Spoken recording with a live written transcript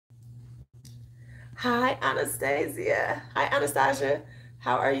Hi, Anastasia. Hi, Anastasia.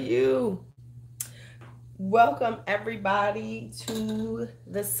 How are you? Welcome everybody to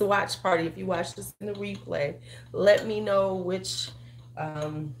the Swatch party. If you watch this in the replay, let me know which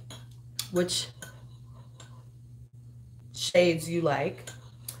shades you like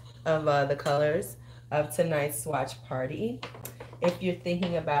of the colors of tonight's Swatch party. If you're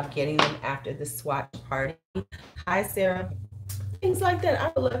thinking about getting them after the Swatch party, hi Sarah. Things like that,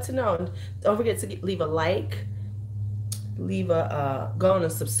 I would love to know. Don't forget to leave a like, go on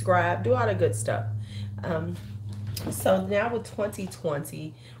and subscribe, do all the good stuff. Um, so now with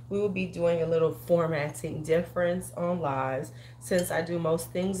 2020, we will be doing a little formatting difference on lives since I do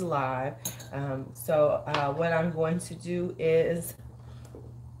most things live. What I'm going to do is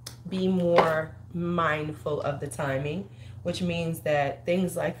be more mindful of the timing, which means that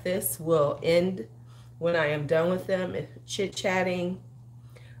things like this will end when I am done with them. If chit-chatting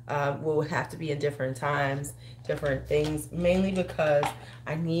will have to be in different times, different things, mainly because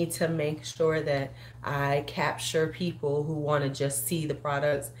I need to make sure that I capture people who want to just see the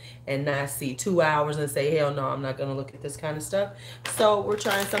products and not see 2 hours and say, hell no, I'm not going to look at this kind of stuff. So we're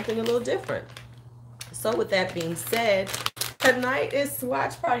trying something a little different. So with that being said, tonight is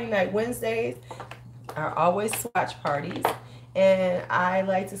Swatch Party night. Wednesdays are always Swatch parties. And I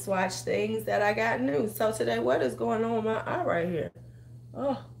like to swatch things that I got new. So today, what is going on with my eye right here?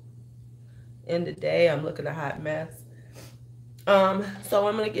 Oh, end of the day, I'm looking a hot mess. So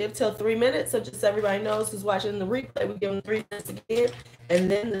I'm gonna give till 3 minutes. So just so everybody knows who's watching the replay, we give them 3 minutes again,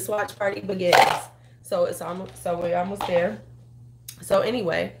 and then the swatch party begins. So we're almost there. So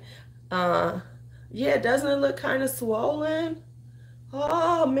anyway, yeah, doesn't it look kind of swollen?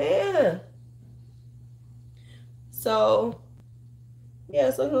 Oh man. So yeah,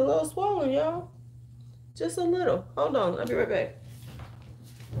 it's looking a little swollen, y'all. Just a little. Hold on, I'll be right back.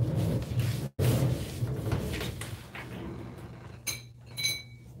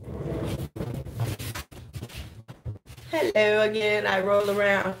 Hello again. I roll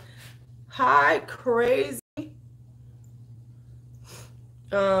around. Hi, crazy.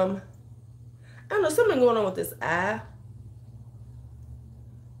 I don't know, something going on with this eye.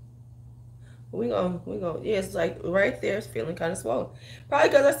 We gonna, yeah, it's like right there. It's feeling kind of swollen. Probably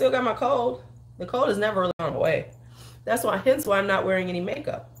because I still got my cold. The cold is never really gone away. That's why, hence why I'm not wearing any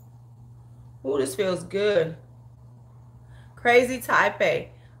makeup. Ooh, this feels good. Crazy Taipei.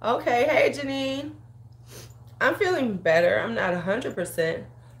 Okay, hey Janine. I'm feeling better. I'm not 100%.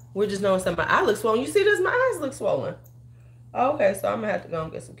 We're just noticing my eye looks swollen. You see this? My eyes look swollen. Okay, so I'm gonna have to go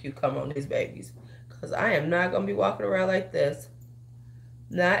and get some cucumber on these babies, because I am not gonna be walking around like this.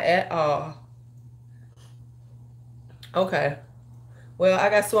 Not at all. Okay. Well, I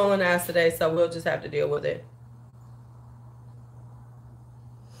got swollen eyes today, so we'll just have to deal with it.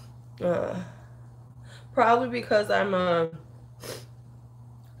 Probably because I'm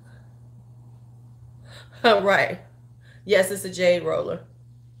right. Yes, it's a jade roller,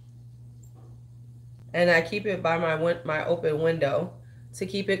 and I keep it by my open window to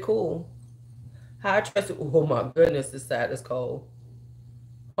keep it cool. How I trust it. Oh my goodness, this side is cold.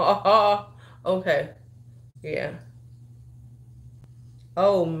 Okay. Yeah.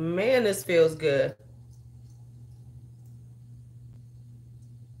 Oh man, this feels good.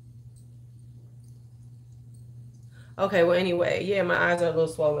 Okay, well anyway, yeah, my eyes are a little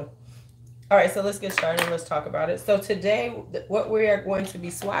swollen. All right, so let's get started and let's talk about it. So today, what we are going to be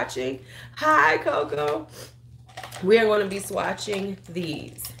swatching, hi Coco, we are going to be swatching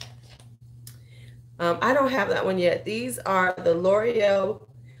these. I don't have that one yet. These are the L'Oreal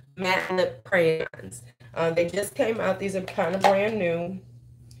matte lip crayons. They just came out. These are kind of brand new.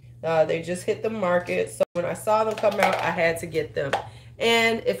 They just hit the market. So when I saw them come out, I had to get them.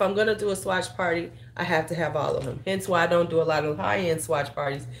 And if I'm going to do a swatch party, I have to have all of them. Hence why I don't do a lot of high-end swatch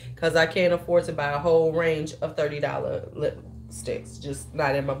parties, because I can't afford to buy a whole range of $30 lipsticks. Just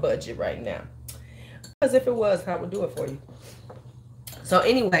not in my budget right now. Because if it was, I would do it for you. So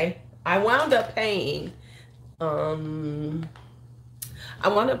anyway, I wound up paying $9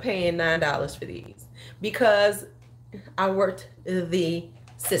 for these because I worked the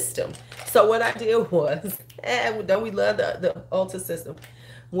system. So what I did was, don't we love the Ulta system?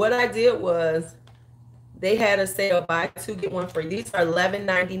 What I did was, they had a sale, buy two get one free. These are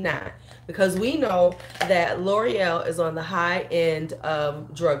 $11.99 because we know that L'Oreal is on the high end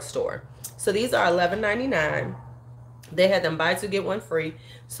of drugstore. So these are $11.99. They had them buy two get one free.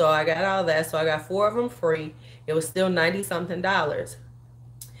 So I got all that. So I got 4 of them free. It was still $90-something.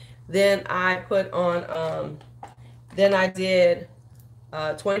 Then I put on, then I did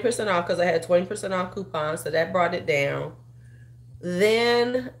 20% off because I had 20% off coupons. So that brought it down.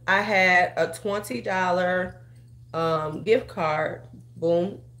 Then I had a $20 gift card.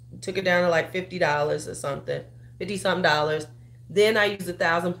 Boom. Took it down to like $50 or something. 50 something dollars. Then I used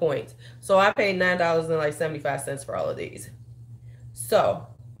 1,000 points. So I paid $9.75 for all of these. So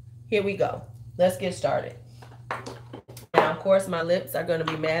here we go. Let's get started. Now, of course, my lips are going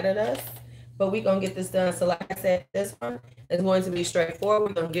to be mad at us, but we're going to get this done. So like I said, this one is going to be straightforward.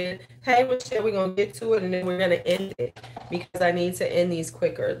 We're going to get, hey, Michelle, we're going to get to it, and then we're going to end it because I need to end these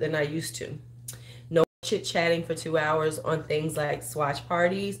quicker than I used to. No chit-chatting for 2 hours on things like swatch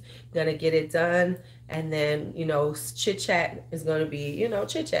parties. Gonna get it done, and then, you know, chit-chat is going to be, you know,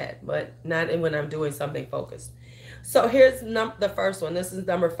 chit-chat, but not when I'm doing something focused. So here's the first one. This is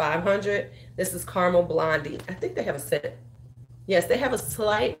number 500. This is Caramel Blondie. I think they have a scent. Yes, they have a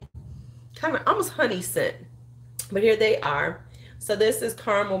slight, kind of almost honey scent. But here they are. So this is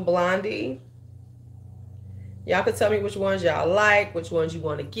Caramel Blondie. Y'all can tell me which ones y'all like, which ones you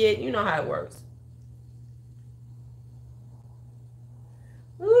want to get. You know how it works.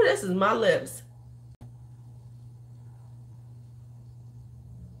 Ooh, this is my lips.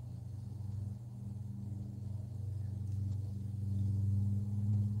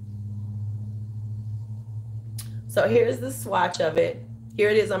 So here's the swatch of it. Here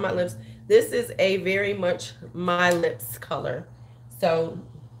it is on my lips. This is a very much my lips color. So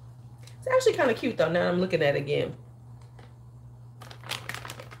it's actually kind of cute though. Now I'm looking at it again.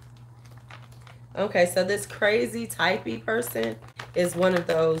 Okay, so this crazy typey person is one of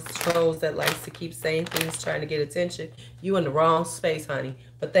those trolls that likes to keep saying things, trying to get attention. You in the wrong space, honey.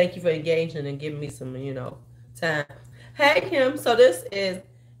 But thank you for engaging and giving me some, you know, time. Hey, Kim. So this is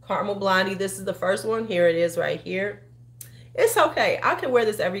Caramel Blondie. This is the first one. Here it is right here. It's okay. I can wear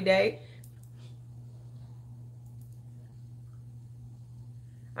this every day.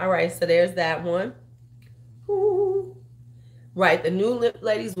 All right, so there's that one. Ooh. Right, the new lip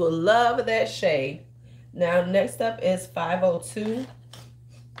ladies will love that shade. Now, next up is 502.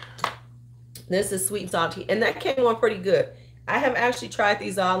 This is Sweet and Salty, and that came on pretty good. I have actually tried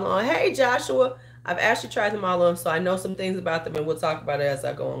these all on. Hey, Joshua. I've actually tried them all on, so I know some things about them, and we'll talk about it as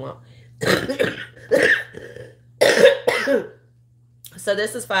I go along. So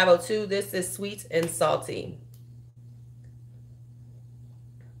this is 502. This is Sweet and Salty.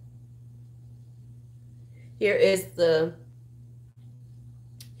 Here is the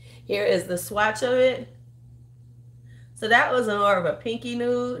swatch of it. So that was more of a pinky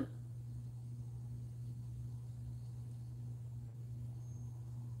nude.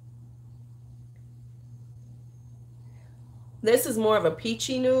 This is more of a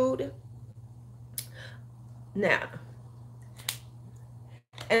peachy nude. Now,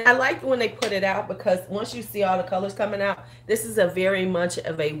 and I like when they put it out because once you see all the colors coming out, this is a very much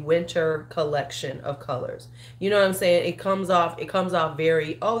of a winter collection of colors. You know what I'm saying? It comes off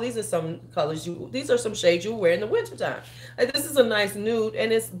very, oh, these are some colors these are some shades you wear in the wintertime. Like, this is a nice nude,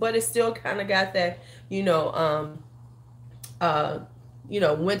 and but it's still kind of got that, you know,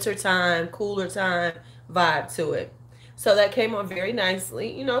 wintertime, cooler time vibe to it. So that came on very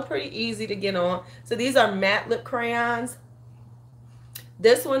nicely, you know, pretty easy to get on. So these are matte lip crayons.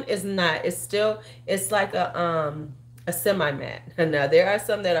 This one is not. It's like a semi-matte. And now there are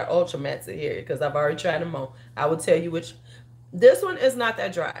some that are ultra mattes in here because I've already tried them on. I will tell you which. This one is not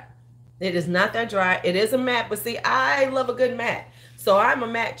that dry. It is not that dry. It is a matte, but see, I love a good matte. So I'm a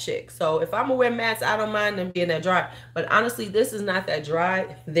matte chick. So if I'm gonna wear mattes, I don't mind them being that dry. But honestly, this is not that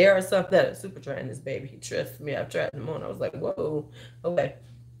dry. There are some that are super dry in this baby. Trust me, I've tried them on. I was like, whoa, okay.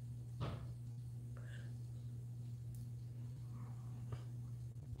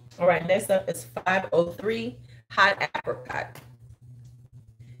 All right, next up is 503 Hot Apricot.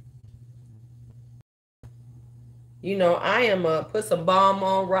 You know, I am put some balm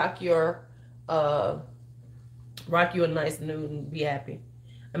on, rock you a nice nude and be happy.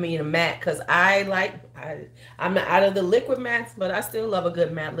 I mean a matte, because I'm not out of the liquid mattes, but I still love a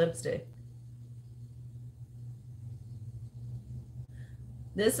good matte lipstick.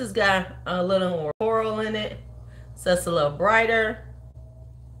 This has got a little more coral in it, so it's a little brighter.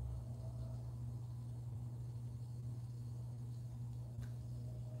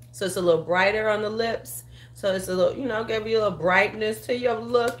 So it's a little brighter on the lips. So it's a little, you know, give you a little brightness to your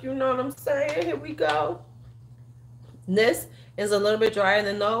look. You know what I'm saying? Here we go. This is a little bit drier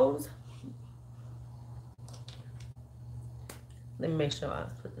than those. Let me make sure I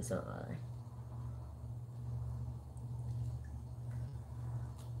put this on.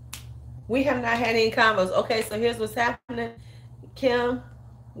 We have not had any combos. Okay, so here's what's happening. Kim,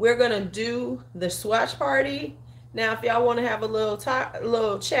 we're going to do the swatch party, Now, if y'all want to have a little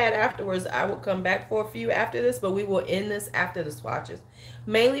chat afterwards, I will come back for a few after this, but we will end this after the swatches.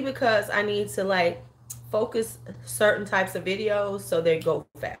 Mainly because I need to like focus certain types of videos so they go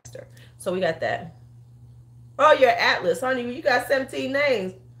faster. So we got that. Oh, your Atlas, honey, you got 17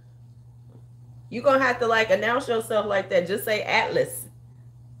 names. You're going to have to like announce yourself like that. Just say Atlas.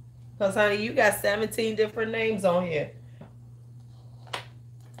 Because, honey, you got 17 different names on here.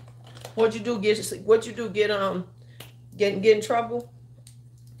 What you do get in trouble?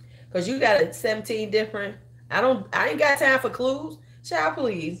 Because you got 17 different. I ain't got time for clues. Child,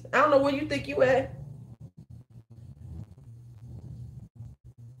 please. I don't know where you think you at.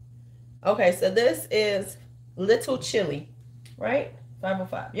 Okay, so this is Little Chili, right?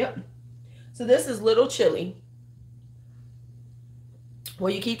 505. Yep. So this is Little Chili.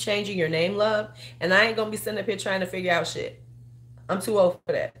 Well, you keep changing your name, love, and I ain't gonna be sitting up here trying to figure out shit. I'm too old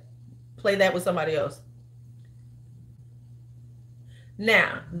for that. Play that with somebody else.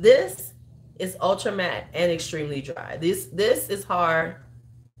 Now, this is ultra matte and extremely dry. This is hard.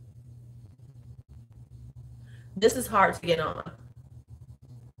 This is hard to get on.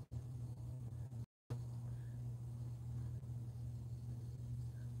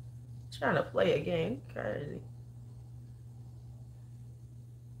 Trying to play a game. Crazy.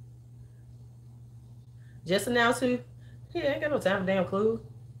 Just announce who. Yeah, I ain't got no time for damn clues.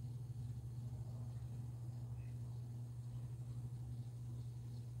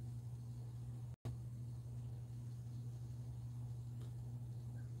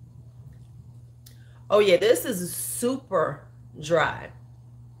 Oh yeah, this is super dry.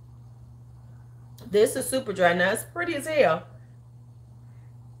 This is super dry. Now it's pretty as hell.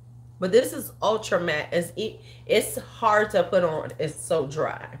 But this is ultra matte. It's hard to put on. It's so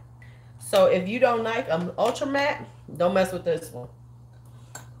dry. So if you don't like ultra matte, don't mess with this one.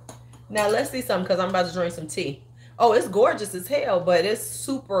 Now let's see something because I'm about to drink some tea. Oh, it's gorgeous as hell, but it's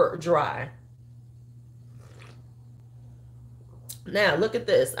super dry. Now look at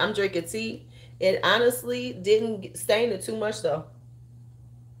this. I'm drinking tea. It honestly didn't stain it too much though.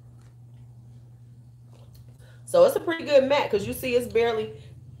 So it's a pretty good matte because you see it's barely.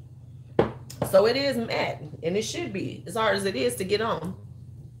 So it is matte, and it should be as hard as it is to get on.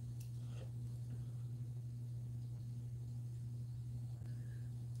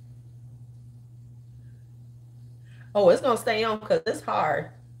 Oh, it's gonna stay on because it's hard.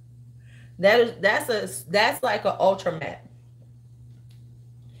 That's like an ultra matte.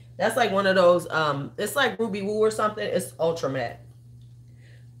 That's like one of those. It's like Ruby Woo or something. It's ultra matte.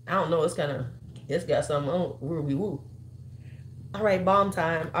 I don't know. It's got some on Ruby Woo. All right, balm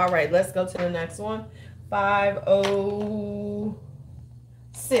time. All right, let's go to the next one.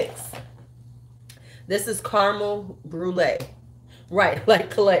 506. This is caramel brulee. Right,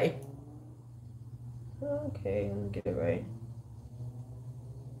 like clay. Okay, let me get it right.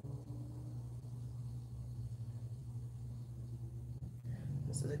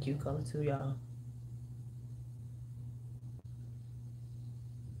 This is a cute color too, y'all.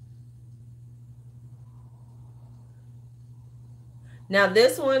 Now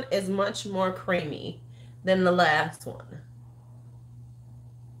this one is much more creamy than the last one.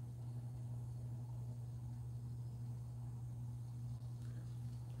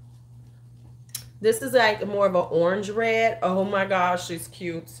 This is like more of an orange red. Oh my gosh, she's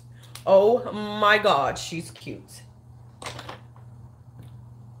cute. Oh my God, she's cute.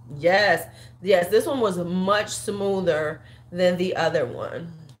 Yes, yes, this one was much smoother than the other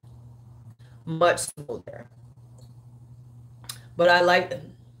one. Much smoother. But I like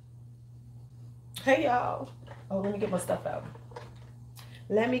them. Hey y'all. Oh, let me get my stuff out.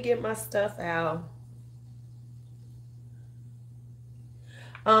 Let me get my stuff out.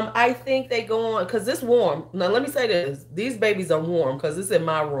 I think they go on because it's warm. Now let me say this: these babies are warm because it's in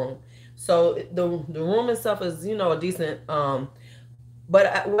my room, so the room and stuff is a decent.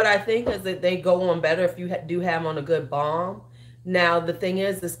 But what I think is that they go on better if you do have on a good balm. Now the thing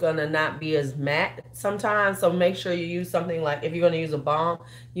is, it's gonna not be as matte sometimes, so make sure you use something like if you're gonna use a balm,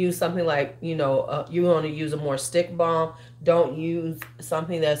 use something like you want to use a more stick balm. Don't use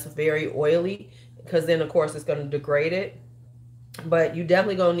something that's very oily because then of course it's gonna degrade it. But you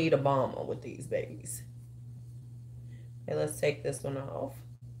definitely gonna need a balm on with these babies. Okay, let's take this one off.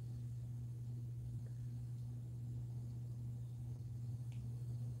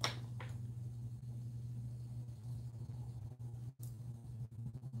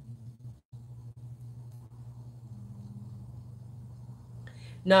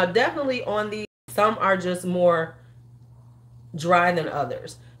 Now, definitely on these, some are just more dry than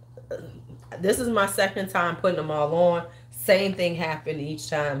others. This is my second time putting them all on. Same thing happened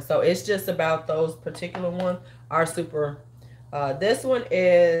each time. So it's just about those particular ones are super. This one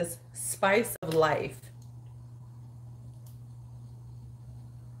is Spice of Life.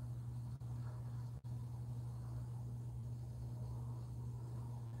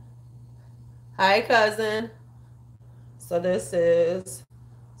 Hi, cousin. So this is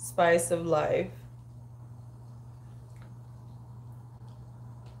Spice of Life.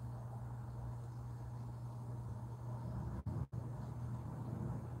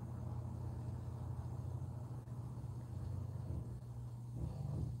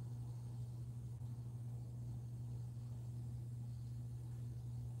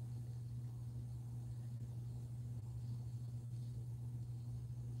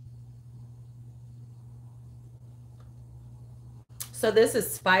 So this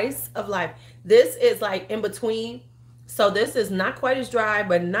is Spice of Life. This is like in between. So this is not quite as dry,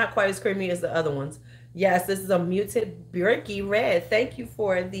 but not quite as creamy as the other ones. Yes, this is a muted bricky red. Thank you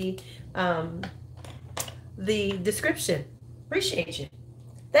for the description. Appreciate you.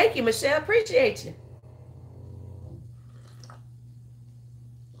 Thank you, Michelle. Appreciate you.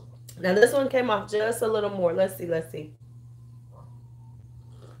 Now this one came off just a little more. Let's see. Let's see.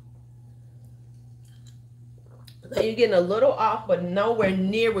 So you're getting a little off, but nowhere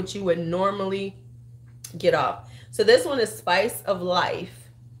near what you would normally get off. So this one is Spice of Life.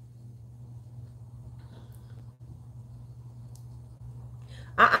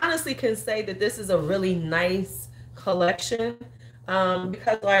 I honestly can say that this is a really nice collection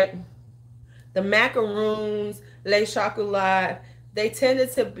because like the macaroons, Les Chocolat, they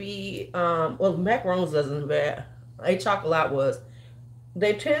tended to be, well, macaroons wasn't bad. Les Chocolat was.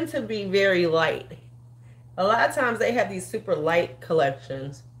 They tend to be very light. A lot of times they have these super light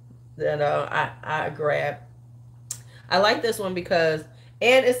collections that I grab. I like this one because,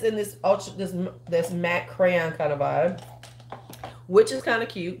 and it's in this ultra, this matte crayon kind of vibe, which is kind of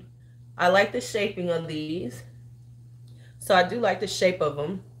cute. I like the shaping of these. So I do like the shape of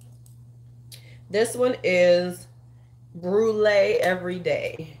them. This one is Brulee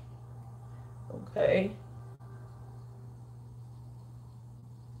Everyday. Okay.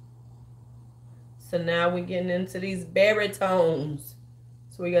 So now we're getting into these berry tones.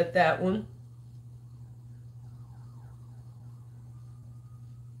 So we got that one.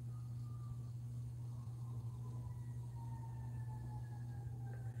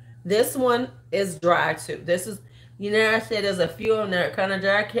 This one is dry too. This is, you know, I said there's a few of them that are kind of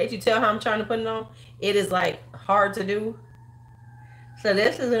dry. Can't you tell how I'm trying to put it on? It is like hard to do. So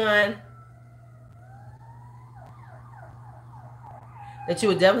this is one that you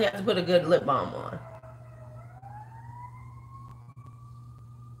would definitely have to put a good lip balm on.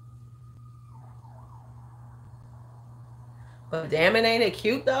 But damn it, ain't it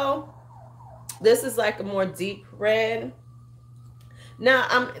cute though? This is like a more deep red.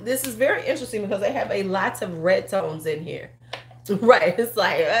 Now, this is very interesting because they have a lot of red tones in here. Right, it's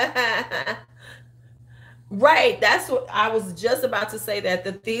like, right, that's what I was just about to say,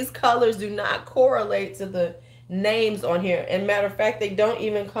 that these colors do not correlate to the names on here. And matter of fact, they don't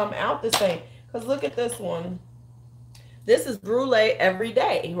even come out the same. Because look at this one. This is Brulee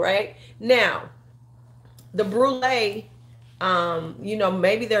Everyday, right? Now, the Brulee, you know,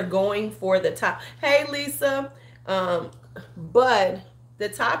 maybe they're going for the top. Hey, Lisa. But the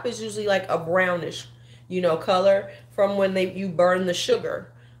top is usually like a brownish, you know, color from when you burn the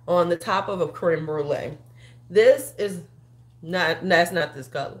sugar on the top of a creme brulee. This is not, that's not this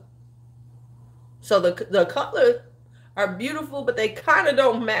color. So the colors are beautiful, but they kind of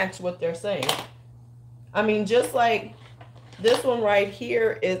don't match what they're saying. I mean, just like this one right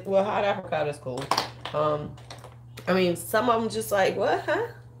here is, well, hot apricot is cool. I mean, some of them just like, what, huh?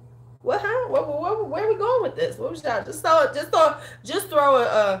 What, huh? Where are we going with this? What was that? Just throw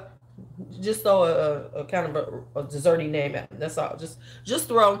a kind of a desserty name at them. That's all. Just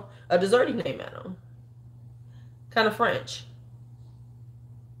throw a desserty name at them. Kind of French.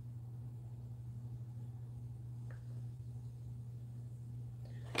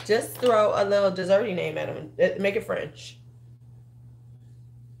 Just throw a little desserty name at them. Make it French.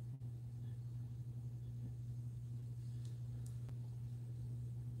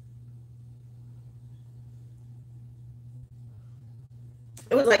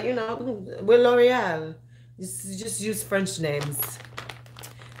 It was like, you know, we're L'Oreal. Just use French names.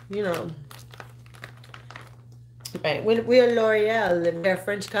 You know. Right. We're L'Oreal and we're a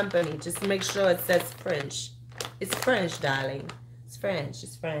French company. Just make sure it says French. It's French, darling. It's French.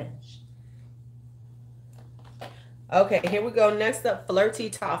 It's French. Okay, here we go. Next up, Flirty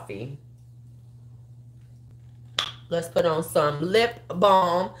Toffee. Let's put on some lip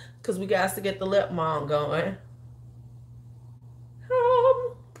balm because we got to get the lip balm going.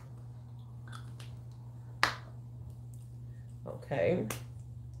 Okay.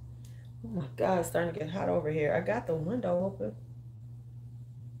 Oh my God, it's starting to get hot over here. I got the window open.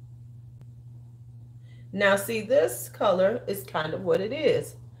 Now see, this color is kind of what it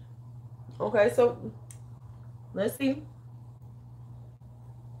is. Okay, so let's see.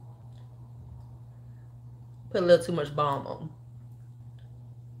 Put a little too much balm on.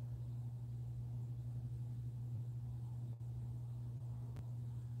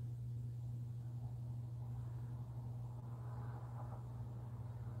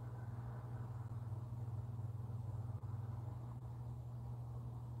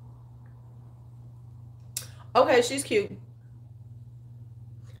 Okay, she's cute.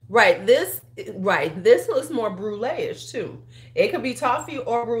 Right, this looks more brulee-ish too. It could be toffee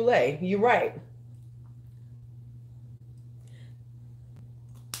or brulee. You're right.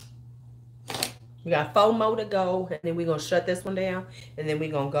 We got 4 more to go, and then we're gonna shut this one down, and then we're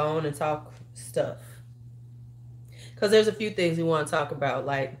gonna go on and talk stuff. Because there's a few things we want to talk about,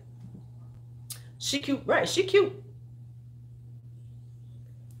 like she cute, right? She cute.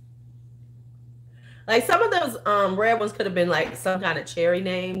 Like some of those red ones could have been like some kind of cherry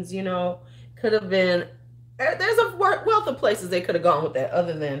names, you know. Could have been. There's a wealth of places they could have gone with that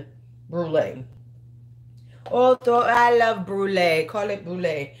other than brulee. Although I love brulee, call it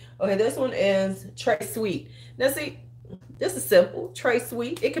brulee. Okay, this one is Très Sweet. Now see, this is simple. Très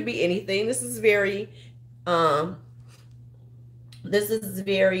Sweet. It could be anything. This is very, uh,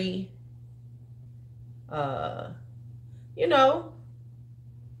 you know,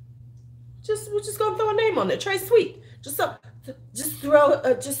 we're just gonna throw a name on it. Très Sweet. Just throw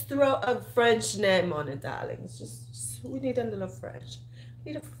a French name on it, darling. It's just we need a little French.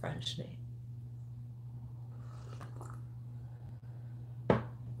 We need a French name.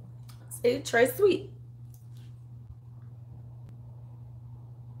 See, Très Sweet.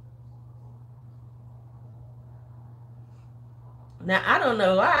 Now I don't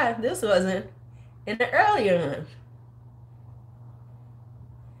know why this wasn't in the earlier one.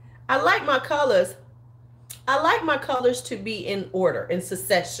 I like my colors. I like my colors to be in order, in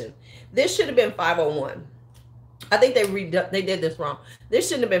succession. This should have been 501. I think they did this wrong. This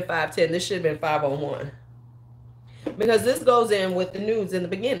shouldn't have been 510. This should have been 501. Because this goes in with the nudes in the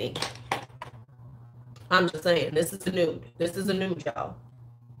beginning. I'm just saying, this is a nude. This is a nude, y'all.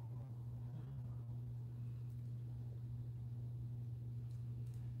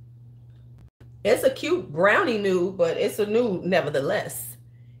 It's a cute brownie nude, but it's a nude nevertheless.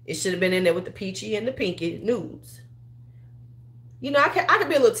 It should have been in there with the peachy and the pinky nudes. You know, I can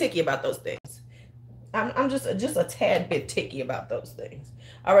be a little ticky about those things. I'm just a tad bit ticky about those things.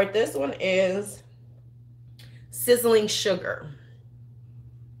 All right, this one is Sizzling Sugar.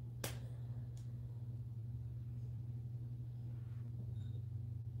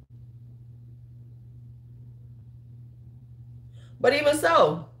 But even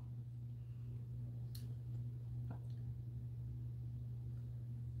so,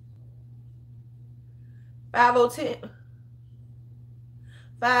 5010,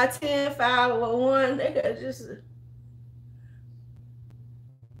 510, 501. They got just.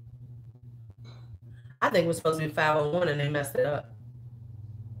 I think it was supposed to be 501 and they messed it up.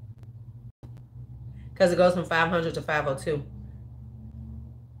 Because it goes from 500 to 502.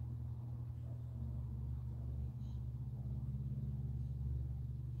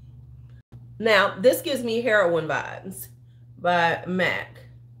 Now, this gives me Heroin Vibes by MAC.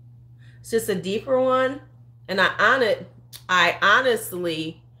 It's just a deeper one. And I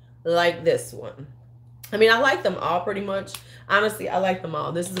honestly like this one. I mean, I like them all pretty much. Honestly, I like them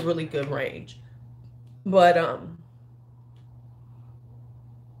all. This is a really good range. But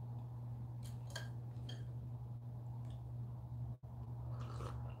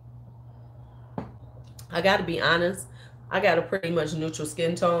I got to be honest. I got a pretty much neutral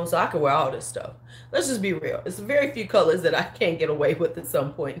skin tone, so I can wear all this stuff. Let's just be real. It's very few colors that I can't get away with at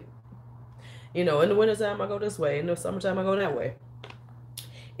some point. You know, in the wintertime, I go this way. In the summertime, I go that way.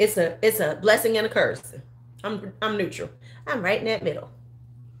 It's a blessing and a curse. I'm neutral. I'm right in that middle.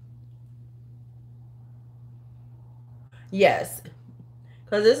 Yes,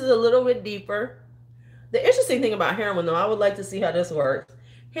 because this is a little bit deeper. The interesting thing about heroin, though, I would like to see how this works.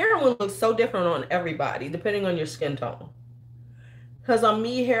 Heroin looks so different on everybody, depending on your skin tone. Because on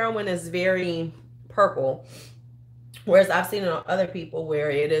me, heroin is very purple. Whereas I've seen it on other people where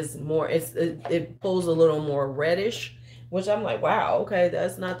it is more, it pulls a little more reddish, which I'm like, wow, okay,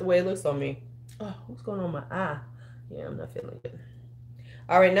 that's not the way it looks on me. Oh, what's going on with my eye? Yeah, I'm not feeling good.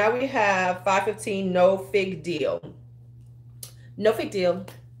 All right, now we have 515, No Fig Deal. No Fig Deal. I'm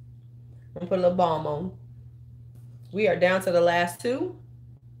gonna put a little balm on. We are down to the last two.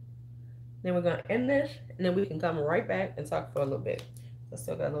 Then we're gonna end this, and then we can come right back and talk for a little bit. I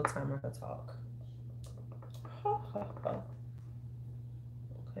still got a little time to talk. Okay,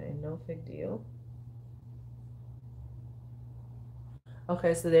 no big deal.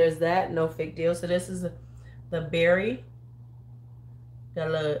 Okay, so there's that, no big deal. So this is the berry. Got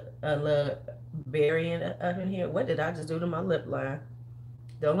a little berry up in here. What did I just do to my lip line?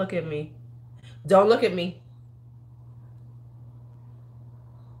 Don't look at me. Don't look at me.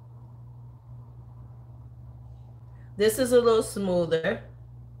 This is a little smoother.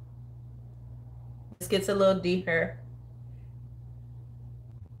 This gets a little deeper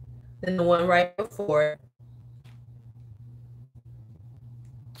than the one right before it.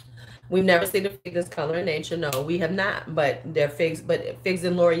 We've never seen a fig this color in nature. No, we have not. But they're figs. But figs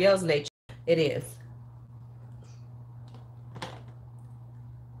in L'Oreal's nature, it is.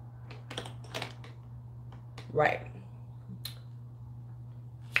 Right.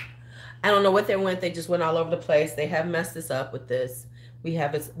 I don't know what they went. They just went all over the place. They have messed us up with this.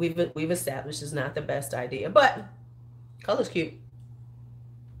 We've established it's not the best idea, but color's cute.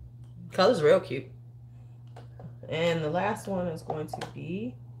 Color's real cute. And the last one is going to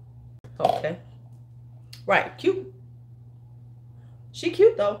be okay. Right, cute. She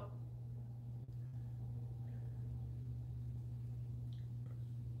cute though.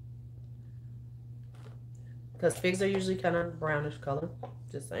 Because figs are usually kind of brownish color.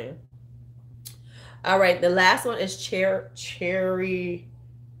 Just saying. All right, the last one is cherry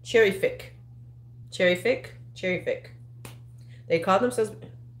fig. Cherry fig. They call themselves.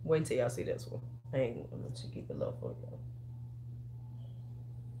 Wait until y'all see this one. I ain't gonna let you keep it low for you.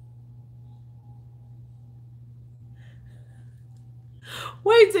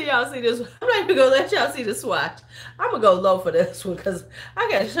 Wait till y'all see this one. I'm not even gonna let y'all see the swatch. I'm gonna go low for this one because I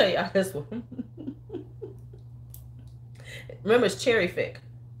gotta show y'all this one. Remember, it's cherry fig.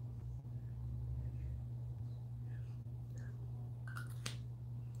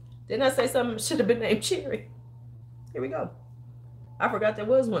 Didn't I say something should have been named Cherry? Here we go. I forgot there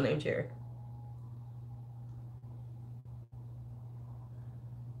was one named Cherry.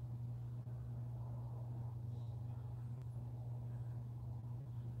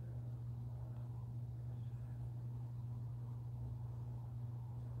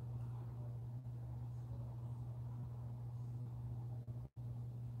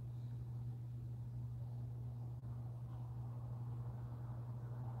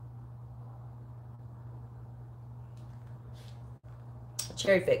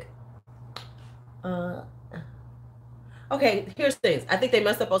 Cherry fig. Okay, here's things. I think they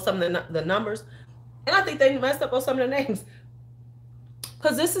messed up on some of the numbers, and I think they messed up on some of the names.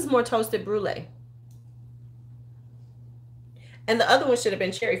 Because this is more toasted brulee. And the other one should have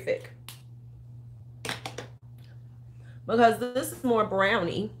been cherry fig. Because this is more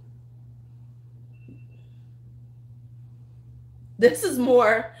brownie. This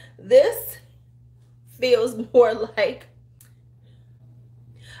feels more like,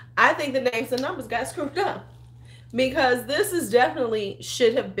 I think the names and numbers got screwed up. Because this is definitely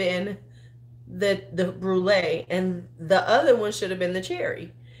should have been the brulee, and the other one should have been the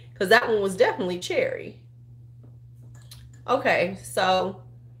cherry. Because that one was definitely cherry. Okay, so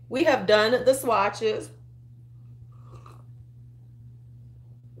we have done the swatches.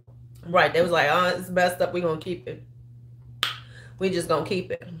 Right, they was like, oh, it's messed up, we're going to keep it. We just going to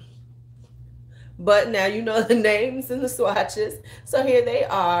keep it. But now you know the names and the swatches. So here they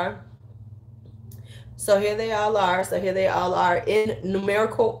are. So here they all are in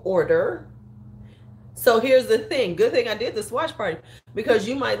numerical order. So here's the thing. Good thing I did the swatch party, because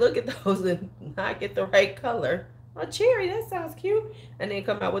you might look at those and not get the right color. Oh, cherry, that sounds cute. And then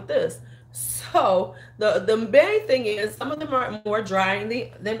come out with this. So the main thing is some of them are more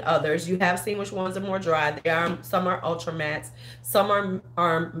drying than others. You have seen which ones are more dry. Some are ultra mattes, some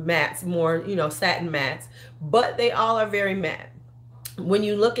are mattes, more, satin mattes, but they all are very matte. When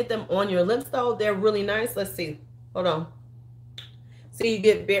you look at them on your lips though, they're really nice. Let's see. Hold on. So you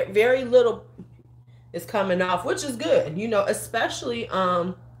get very little is coming off, which is good, especially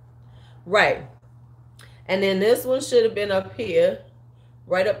right. And then this one should have been up here.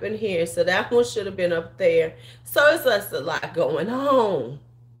 Right up in here. So that one should have been up there. So it's just a lot going on.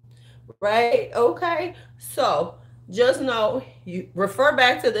 Right? Okay. So just know, you refer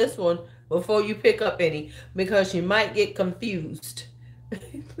back to this one before you pick up any, because you might get confused.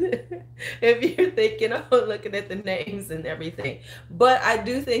 If you're thinking, oh, looking at the names and everything. But I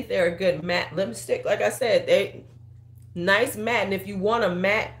do think they're a good matte lipstick. Like I said, they nice matte. And if you want a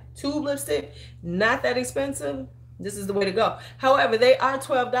matte tube lipstick, not that expensive, This is the way to go. However, they are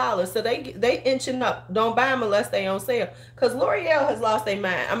 $12, so they inching up. Don't buy them unless they on sale. Because L'Oreal has lost their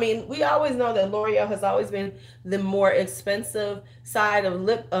mind. I mean, we always know that L'Oreal has always been the more expensive side of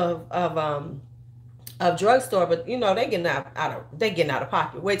drugstore, but you know they getting out of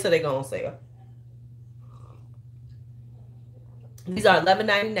pocket. Wait till they go on sale. These are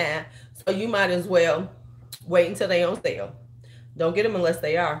 $11.99, so you might as well wait until they on sale. Don't get them unless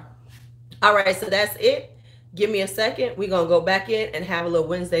they are. All right, so that's it. Give me a second. We're going to go back in and have a little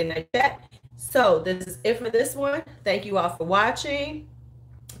Wednesday night chat. So this is it for this one. Thank you all for watching.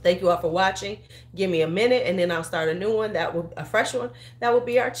 Thank you all for watching. Give me a minute, and then I'll start a new one. A fresh one. That will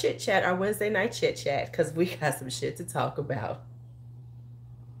be our chit chat, our Wednesday night chit chat, because we got some shit to talk about.